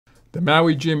The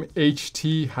Maui Jim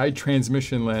HT high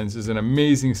transmission lens is an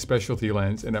amazing specialty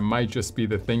lens, and it might just be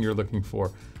the thing you're looking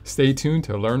for. Stay tuned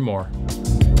to learn more.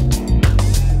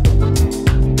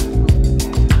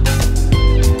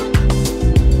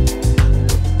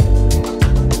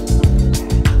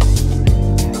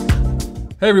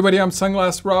 Hey everybody, I'm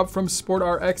Sunglass Rob from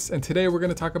SportRx, and today we're going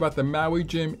to talk about the Maui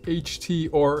Jim HT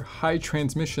or high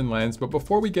transmission lens. But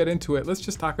before we get into it, let's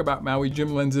just talk about Maui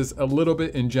Jim lenses a little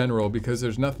bit in general, because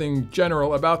there's nothing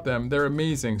general about them. They're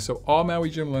amazing. So all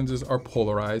Maui Jim lenses are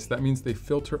polarized. That means they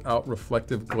filter out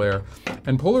reflective glare.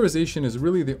 And polarization is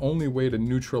really the only way to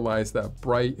neutralize that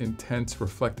bright, intense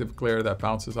reflective glare that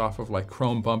bounces off of like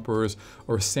chrome bumpers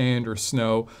or sand or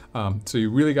snow. So you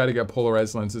really got to get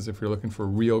polarized lenses if you're looking for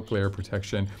real glare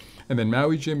protection. And then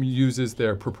Maui Jim uses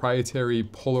their proprietary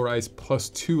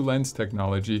PolarizedPlus2 lens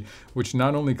technology, which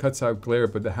not only cuts out glare,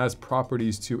 but that has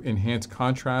properties to enhance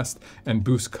contrast and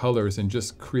boost colors and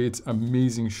just creates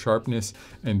amazing sharpness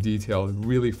and detail.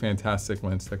 Really fantastic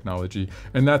lens technology.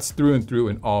 And that's through and through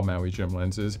in all Maui Jim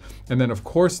lenses. And then of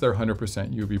course they're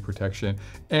 100% UV protection,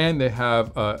 and they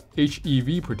have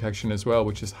HEV protection as well,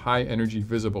 which is high energy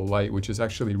visible light, which is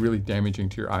actually really damaging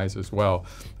to your eyes as well.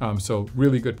 So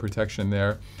really good protection there.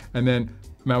 And then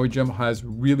Maui Jim has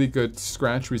really good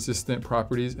scratch resistant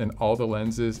properties in all the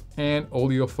lenses, and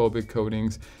oleophobic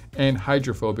coatings and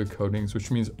hydrophobic coatings,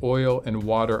 which means oil and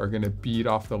water are going to bead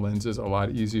off the lenses a lot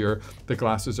easier. The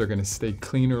glasses are going to stay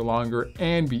cleaner longer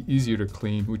and be easier to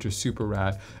clean, which is super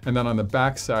rad. And then on the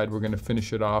back side, we're going to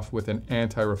finish it off with an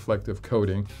anti-reflective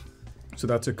coating. So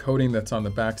that's a coating that's on the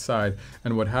back side,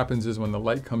 and what happens is when the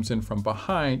light comes in from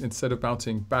behind, instead of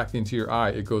bouncing back into your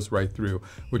eye, it goes right through,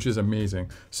 which is amazing.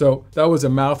 So that was a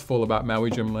mouthful about Maui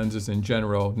Jim lenses in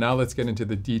general. Now let's get into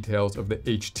the details of the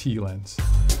HT lens.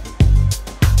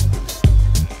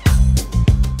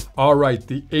 All right,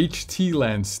 the HT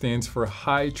lens stands for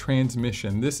high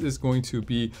transmission. This is going to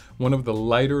be one of the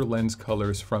lighter lens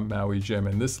colors from Maui Jim,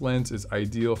 and this lens is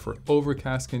ideal for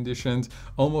overcast conditions,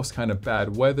 almost kind of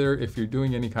bad weather. If you're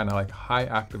doing any kind of like high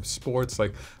active sports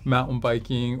like mountain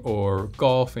biking or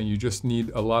golf, and you just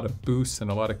need a lot of boost and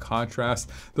a lot of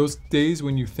contrast, those days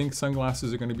when you think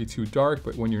sunglasses are going to be too dark,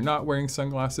 but when you're not wearing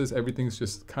sunglasses, everything's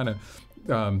just kind of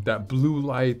that blue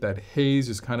light, that haze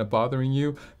is kind of bothering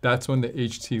you, that's when the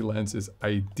HT lens is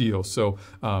ideal. So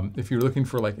if you're looking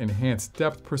for like enhanced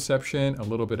depth perception, a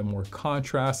little bit of more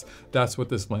contrast, that's what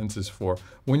this lens is for.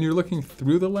 When you're looking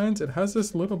through the lens, it has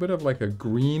this little bit of like a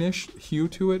greenish hue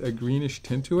to it, a greenish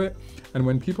tint to it. And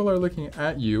when people are looking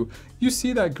at you, you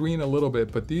see that green a little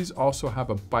bit, but these also have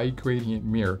a bigradient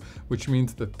mirror, which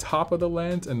means the top of the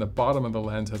lens and the bottom of the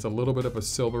lens has a little bit of a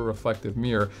silver reflective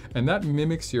mirror, and that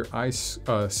mimics your eyes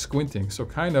squinting. So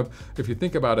kind of, if you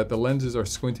think about it, the lenses are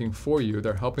squinting for you.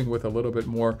 They're helping with a little bit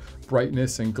more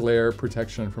brightness and glare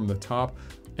protection from the top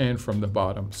and from the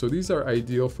bottom. So these are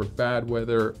ideal for bad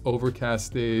weather,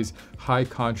 overcast days, high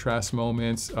contrast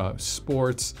moments,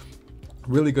 sports.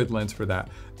 Really good lens for that.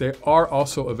 They are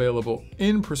also available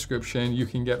in prescription. You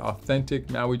can get authentic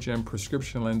Maui Jim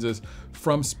prescription lenses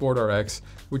from SportRx,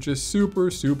 which is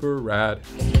super, super rad.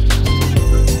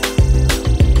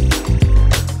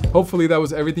 Hopefully that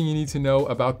was everything you need to know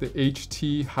about the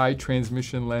HT high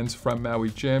transmission lens from Maui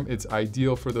Jim. It's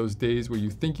ideal for those days where you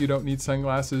think you don't need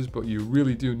sunglasses, but you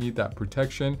really do need that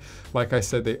protection. Like I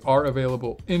said, they are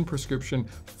available in prescription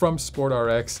from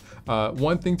SportRx.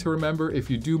 One thing to remember, if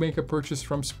you do make a purchase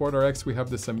from SportRx, we have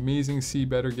this amazing See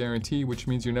Better guarantee, which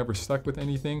means you're never stuck with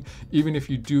anything. Even if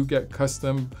you do get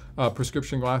custom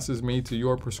prescription glasses made to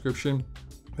your prescription,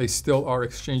 they still are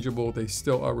exchangeable, they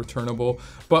still are returnable.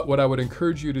 But what I would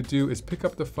encourage you to do is pick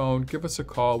up the phone, give us a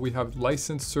call. We have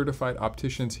licensed certified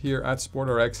opticians here at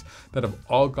SportRx that have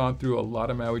all gone through a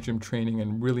lot of Maui Jim training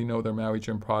and really know their Maui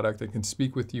Jim product. They can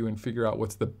speak with you and figure out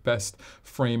what's the best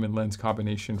frame and lens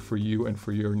combination for you and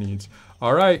for your needs.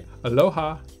 All right,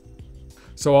 aloha.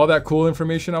 So all that cool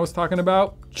information I was talking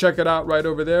about, check it out right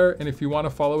over there. And if you want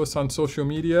to follow us on social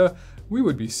media, we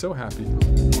would be so happy.